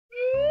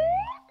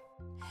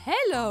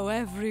Hello,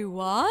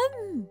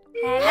 everyone.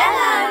 Hello,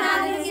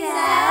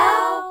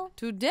 Mademoiselle.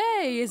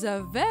 Today is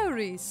a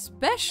very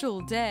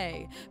special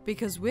day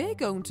because we're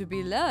going to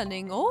be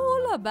learning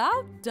all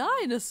about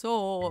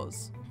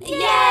dinosaurs.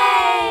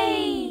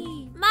 Yay!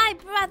 My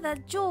brother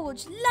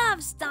George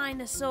loves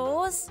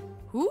dinosaurs.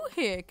 Who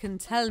here can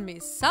tell me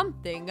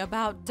something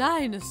about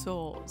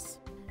dinosaurs?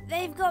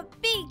 They've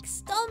got big,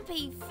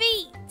 stompy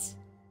feet.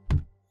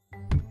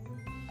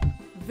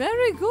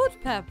 Very good,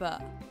 Peppa.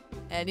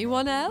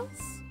 Anyone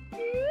else?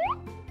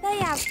 They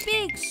have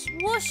big,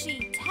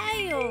 swooshy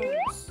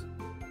tails.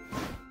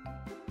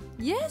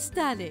 Yes,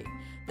 Danny.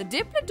 The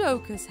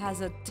Diplodocus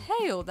has a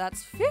tail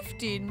that's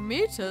 15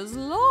 meters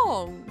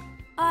long.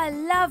 I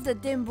love the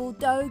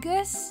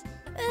Dimbledogus.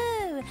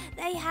 Ooh,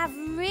 they have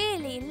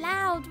really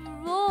loud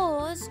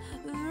roars.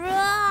 Roar!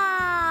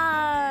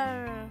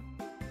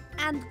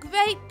 And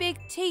great big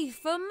teeth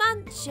for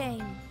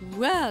munching.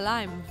 Well,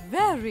 I'm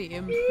very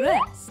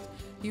impressed.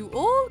 You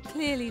all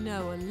clearly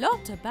know a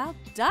lot about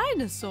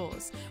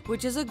dinosaurs,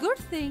 which is a good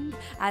thing,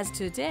 as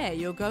today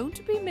you're going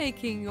to be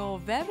making your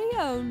very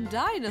own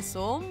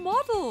dinosaur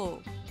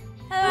model.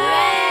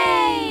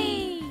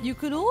 Hooray! You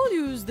can all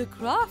use the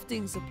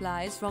crafting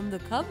supplies from the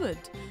cupboard.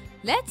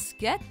 Let's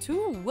get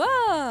to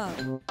work.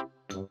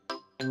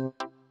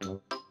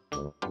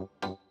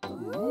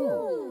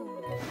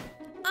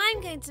 I'm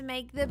going to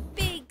make the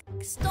big,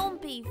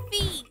 stompy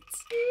feet.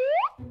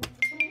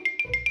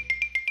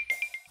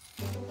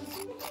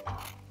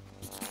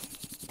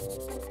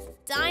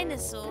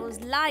 Dinosaurs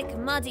like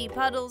muddy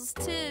puddles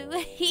too.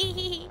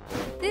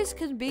 This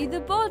can be the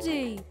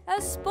body,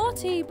 a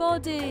spotty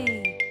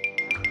body.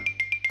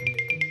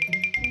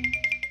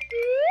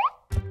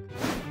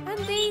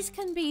 And these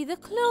can be the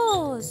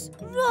claws.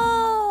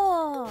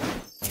 Roar!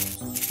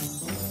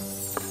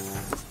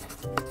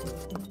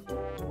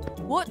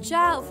 Watch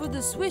out for the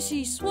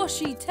swishy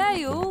swashy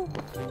tail.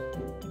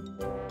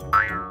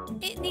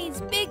 It needs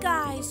big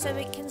eyes so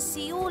it can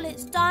see all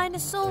its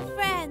dinosaur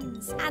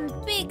friends, and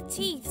big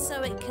teeth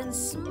so it can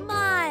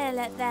smile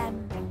at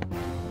them.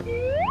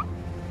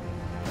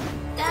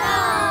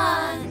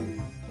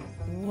 Done!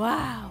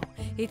 Wow,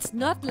 it's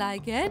not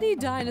like any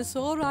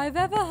dinosaur I've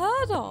ever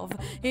heard of.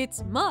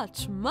 It's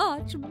much,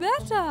 much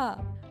better.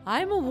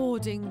 I'm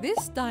awarding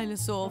this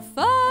dinosaur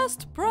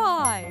first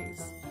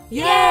prize.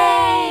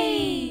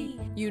 Yay!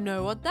 You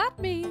know what that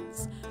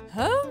means.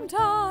 Home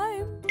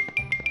time.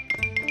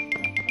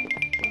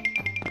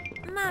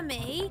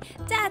 Mummy,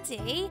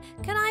 Daddy,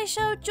 can I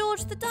show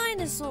George the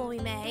dinosaur we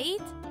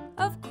made?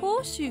 Of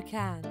course you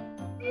can.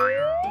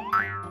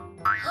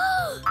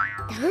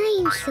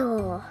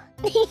 Dinosaur.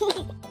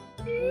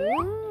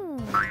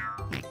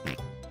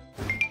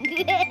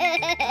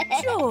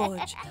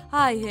 George,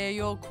 I hear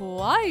you're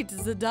quite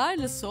the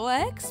dinosaur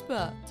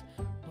expert.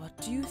 What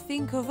do you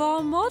think of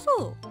our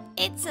model?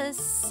 It's a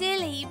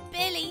silly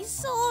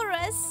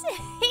Billy-saurus.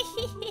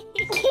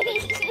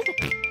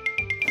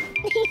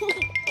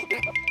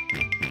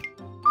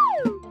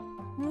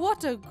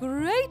 What a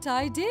great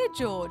idea,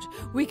 George.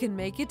 We can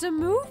make it a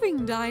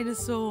moving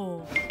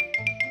dinosaur.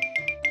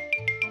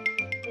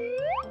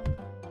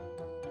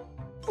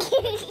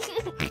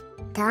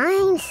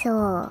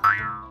 Dinosaur.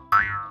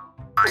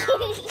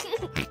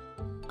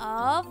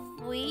 Off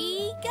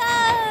we go!